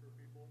for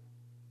people.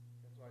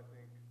 And so I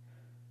think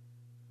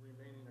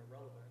remaining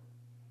irrelevant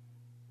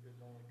is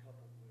only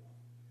coupled with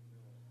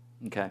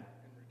humility. Okay.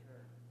 In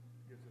return,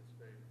 gives us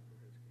faith for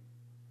his kingdom.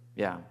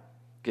 Yeah.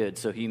 Good.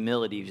 So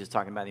humility, he was just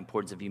talking about the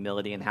importance of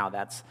humility and how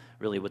that's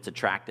really what's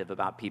attractive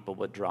about people,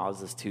 what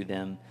draws us to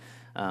them,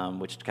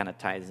 which kind of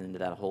ties into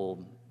that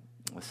whole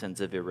sense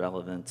of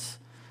irrelevance.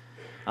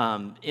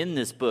 In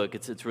this book,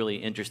 it's really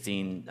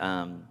interesting.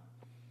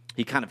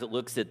 He kind of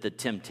looks at the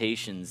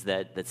temptations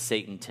that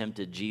Satan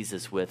tempted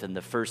Jesus with, and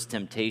the first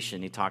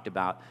temptation he talked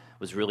about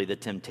was really the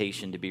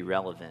temptation to be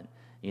relevant.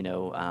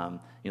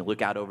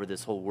 Look out over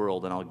this whole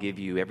world, and I'll give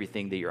you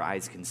everything that your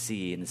eyes can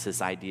see. And it's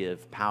this idea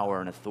of power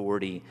and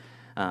authority,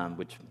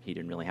 which he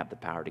didn't really have the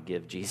power to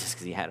give Jesus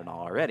because he had it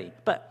all already.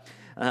 But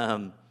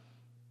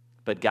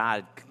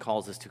God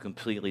calls us to a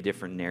completely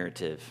different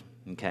narrative.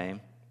 Okay.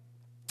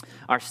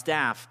 Our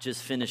staff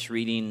just finished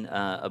reading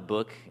a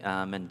book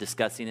and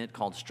discussing it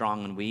called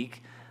Strong and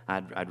Weak.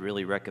 I'd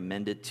really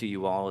recommend it to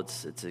you all.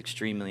 It's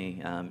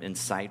extremely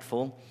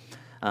insightful.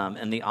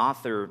 And the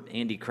author,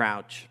 Andy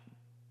Crouch,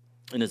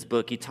 in his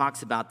book, he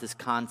talks about this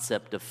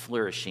concept of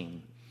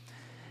flourishing.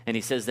 And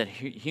he says that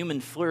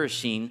human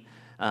flourishing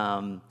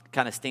kind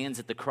of stands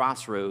at the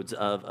crossroads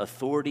of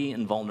authority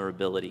and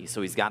vulnerability.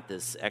 So he's got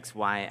this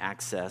XY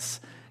axis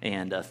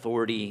and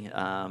authority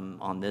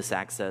on this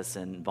axis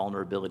and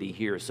vulnerability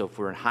here. So if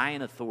we're high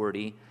in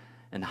authority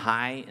and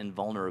high in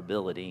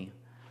vulnerability,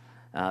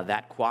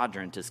 that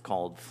quadrant is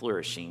called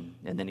flourishing.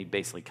 And then he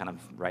basically kind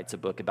of writes a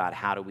book about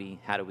how do we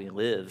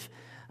live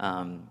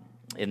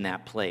in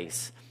that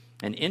place.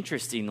 And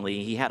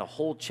interestingly, he had a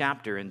whole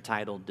chapter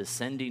entitled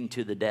Descending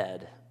to the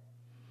Dead.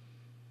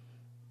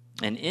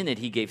 And in it,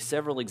 he gave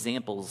several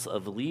examples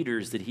of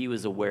leaders that he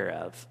was aware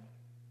of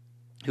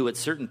who at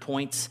certain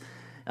points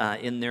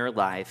in their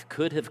life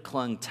could have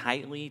clung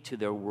tightly to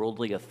their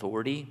worldly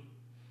authority,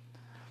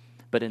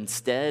 but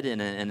instead, in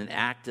an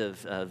act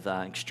of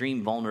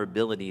extreme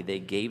vulnerability, they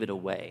gave it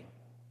away.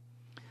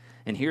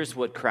 And here's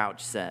what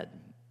Crouch said.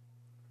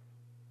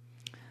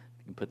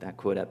 You can put that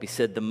quote up. He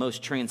said, "The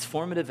most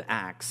transformative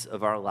acts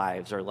of our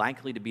lives are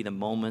likely to be the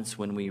moments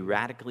when we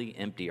radically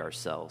empty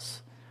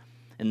ourselves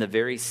in the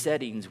very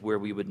settings where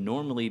we would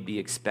normally be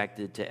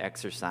expected to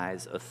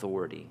exercise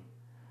authority."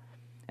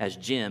 As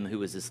Jim,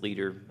 who is this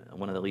leader,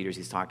 one of the leaders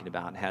he's talking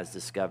about, has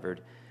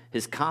discovered,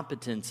 his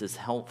competence is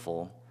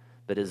helpful,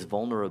 but his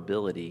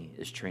vulnerability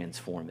is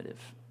transformative.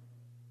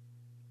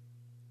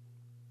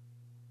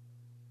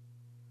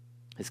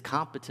 His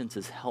competence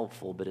is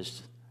helpful, but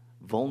his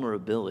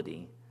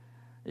vulnerability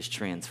is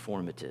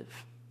transformative.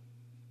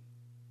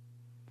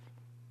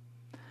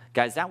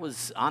 Guys, that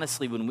was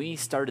honestly, when we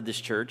started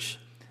this church,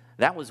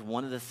 that was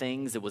one of the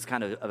things that was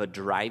kind of a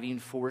driving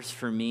force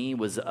for me,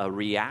 was a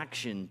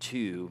reaction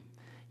to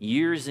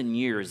years and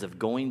years of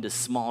going to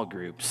small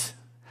groups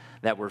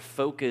that were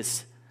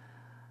focused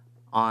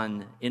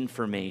on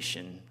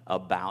information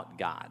about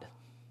God.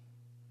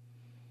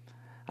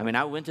 I mean,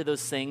 I went to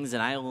those things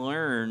and I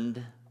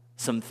learned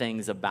some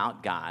things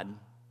about God,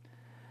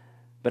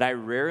 but I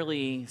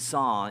rarely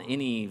saw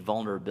any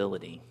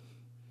vulnerability,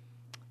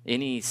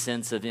 any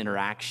sense of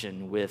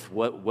interaction with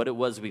what it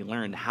was we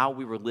learned, how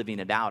we were living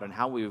it out, and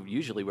how we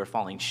usually were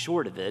falling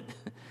short of it,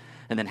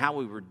 and then how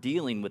we were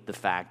dealing with the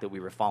fact that we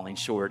were falling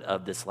short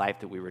of this life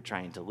that we were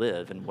trying to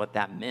live, and what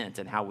that meant,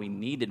 and how we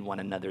needed one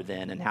another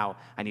then, and how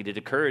I needed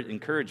to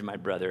encourage my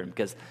brother. And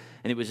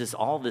it was just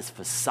all this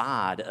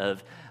facade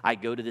of, I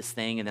go to this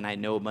thing, and then I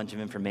know a bunch of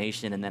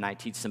information, and then I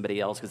teach somebody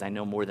else because I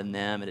know more than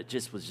them, and it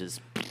just was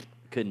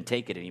couldn't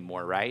take it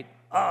anymore, right?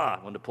 I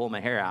wanted to pull my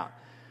hair out.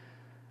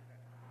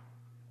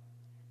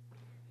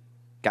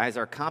 Guys,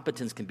 our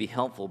competence can be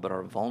helpful, but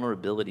our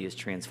vulnerability is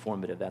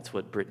transformative. That's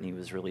what Brittany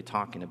was really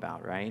talking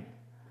about, right?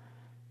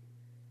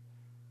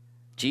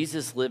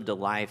 Jesus lived a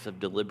life of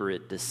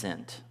deliberate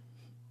descent.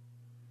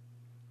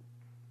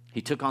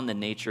 He took on the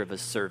nature of a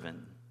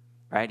servant,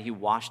 right? He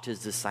washed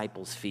his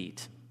disciples'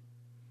 feet.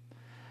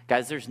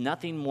 Guys, there's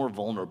nothing more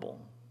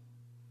vulnerable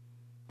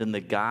than the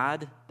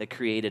God that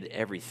created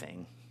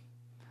everything,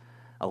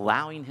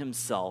 allowing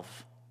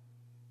himself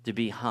to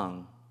be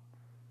hung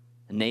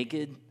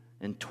naked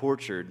and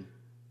tortured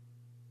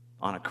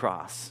on a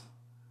cross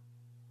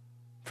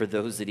for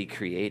those that he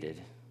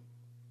created.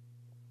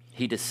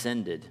 He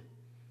descended,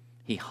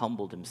 he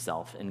humbled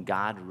himself, and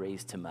God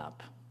raised him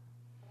up.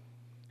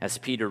 As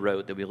Peter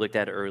wrote, that we looked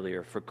at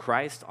earlier, "For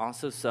Christ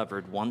also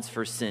suffered once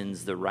for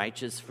sins, the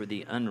righteous for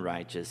the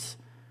unrighteous,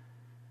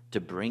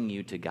 to bring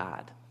you to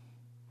God."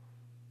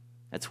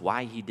 That's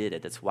why he did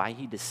it. That's why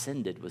he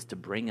descended, was to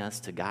bring us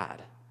to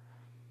God.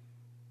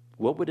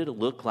 What would it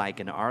look like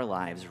in our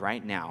lives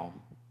right now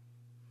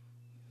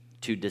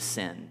to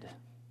descend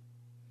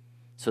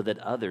so that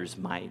others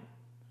might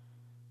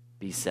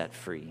be set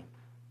free,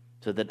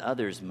 so that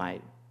others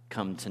might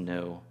come to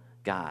know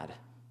God?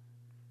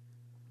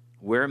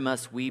 Where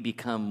must we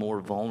become more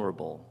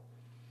vulnerable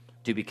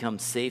to become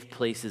safe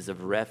places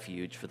of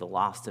refuge for the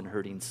lost and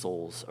hurting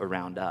souls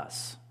around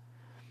us?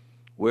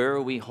 Where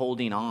are we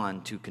holding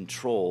on to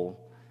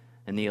control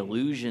and the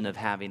illusion of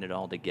having it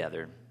all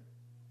together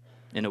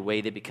in a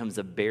way that becomes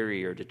a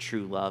barrier to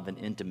true love and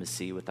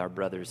intimacy with our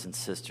brothers and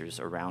sisters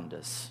around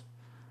us?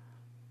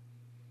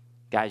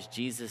 Guys,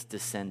 Jesus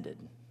descended.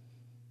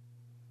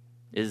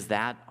 Is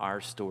that our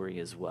story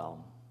as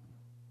well?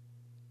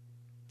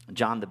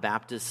 John the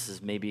Baptist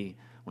is maybe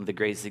one of the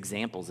greatest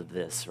examples of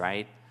this,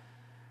 right?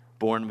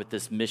 Born with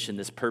this mission,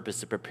 this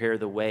purpose to prepare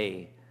the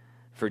way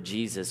for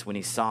Jesus. When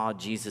he saw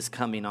Jesus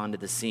coming onto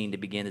the scene to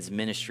begin his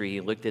ministry,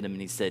 he looked at him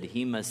and he said,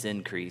 "He must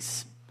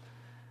increase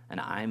and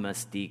I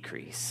must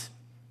decrease.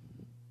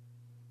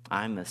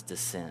 I must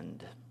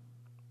descend."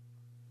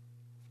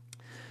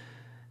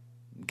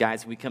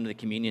 Guys, we come to the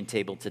communion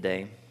table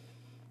today.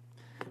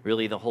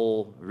 Really, the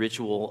whole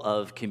ritual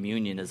of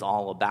communion is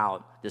all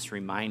about this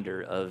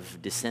reminder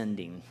of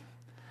descending,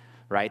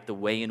 right? The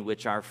way in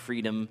which our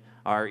freedom,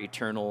 our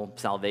eternal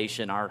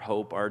salvation, our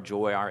hope, our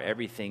joy, our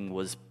everything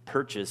was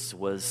purchased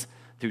was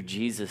through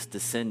Jesus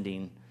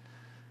descending,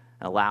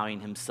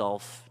 allowing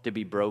himself to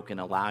be broken,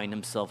 allowing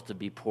himself to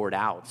be poured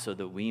out so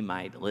that we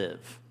might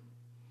live.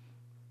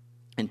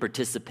 And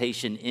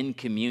participation in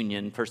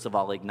communion, first of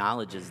all,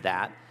 acknowledges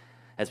that,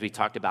 as we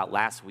talked about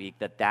last week,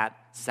 that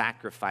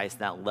sacrifice,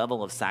 that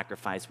level of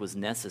sacrifice was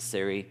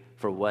necessary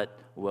for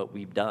what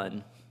we've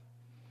done.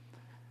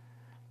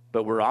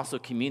 But we're also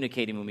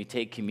communicating when we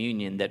take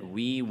communion that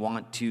we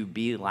want to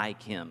be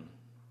like him,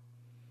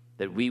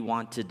 that we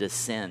want to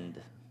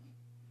descend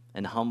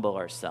and humble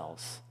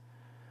ourselves.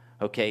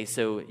 Okay,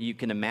 so you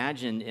can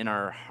imagine in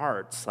our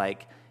hearts,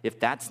 like, if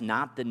that's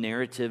not the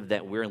narrative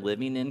that we're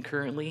living in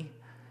currently,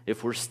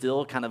 if we're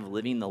still kind of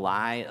living the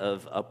lie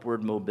of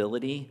upward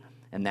mobility,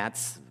 and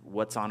that's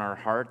what's on our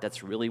heart,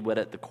 that's really what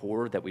at the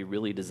core that we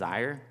really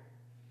desire,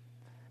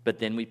 but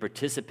then we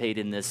participate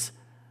in this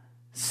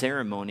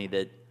ceremony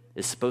that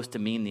is supposed to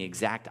mean the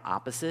exact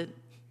opposite,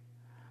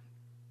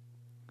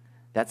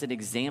 that's an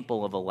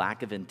example of a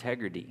lack of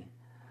integrity,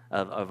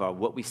 of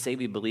what we say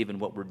we believe and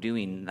what we're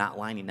doing not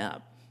lining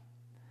up.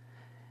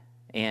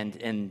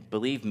 And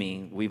believe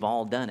me, we've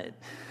all done it,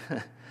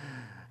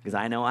 because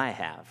I know I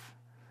have.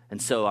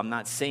 And so I'm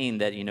not saying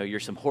that, you're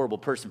some horrible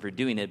person for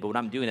doing it, but what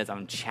I'm doing is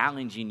I'm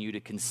challenging you to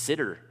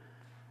consider,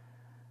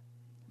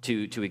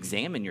 to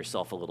examine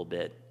yourself a little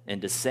bit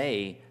and to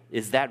say,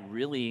 is that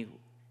really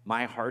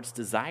my heart's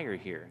desire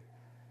here?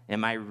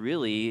 Am I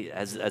really,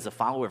 as a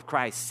follower of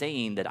Christ,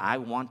 saying that I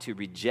want to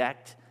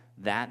reject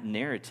that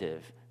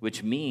narrative,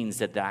 which means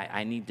that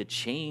I need to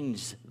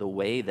change the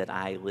way that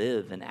I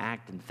live and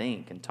act and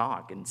think and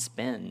talk and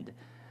spend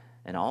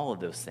and all of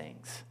those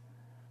things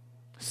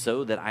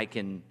so that I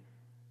can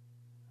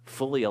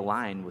fully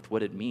align with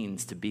what it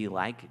means to be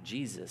like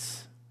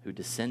Jesus, who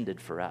descended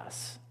for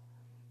us.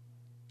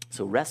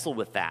 So wrestle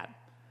with that,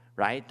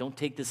 right? Don't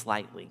take this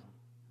lightly,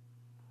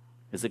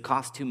 because it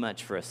costs too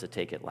much for us to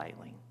take it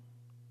lightly.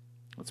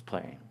 Let's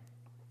pray.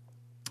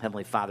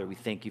 Heavenly Father, we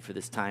thank you for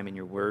this time in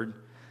your word.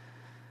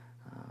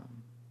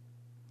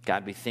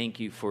 God, we thank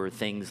you for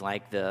things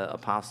like the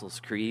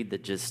Apostles' Creed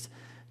that just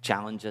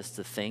challenge us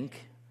to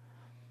think.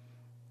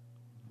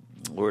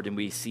 Lord, and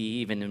we see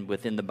even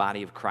within the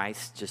body of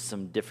Christ just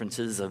some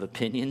differences of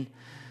opinion.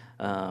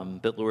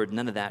 But Lord,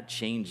 none of that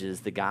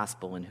changes the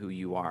gospel and who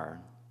you are.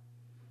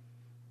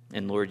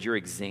 And Lord, your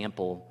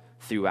example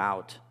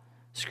throughout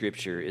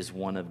Scripture is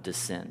one of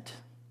descent,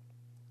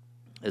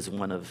 is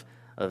one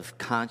of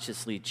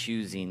consciously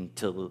choosing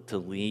to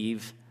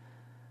leave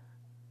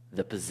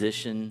the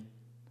position,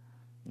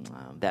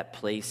 that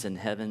place in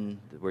heaven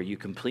where you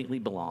completely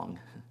belong,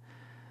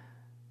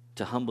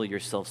 to humble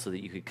yourself so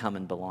that you could come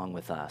and belong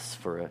with us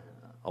for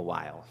a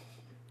while,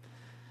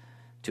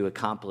 to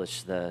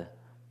accomplish the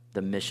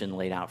mission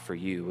laid out for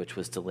you, which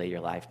was to lay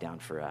your life down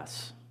for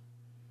us.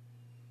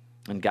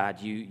 And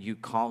God, you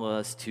call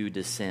us to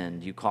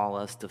descend. You call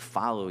us to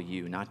follow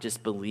you, not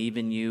just believe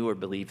in you or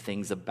believe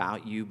things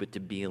about you, but to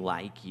be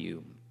like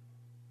you,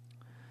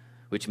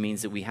 which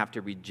means that we have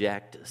to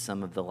reject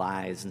some of the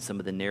lies and some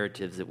of the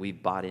narratives that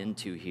we've bought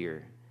into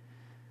here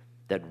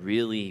that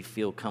really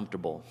feel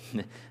comfortable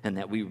and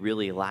that we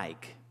really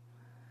like.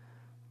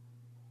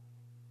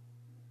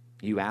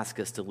 You ask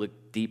us to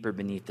look deeper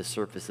beneath the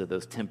surface of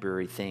those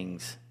temporary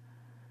things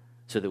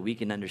so that we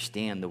can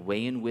understand the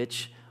way in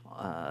which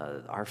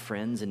our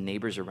friends and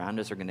neighbors around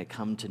us are going to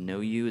come to know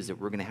you, is that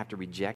we're going to have to reject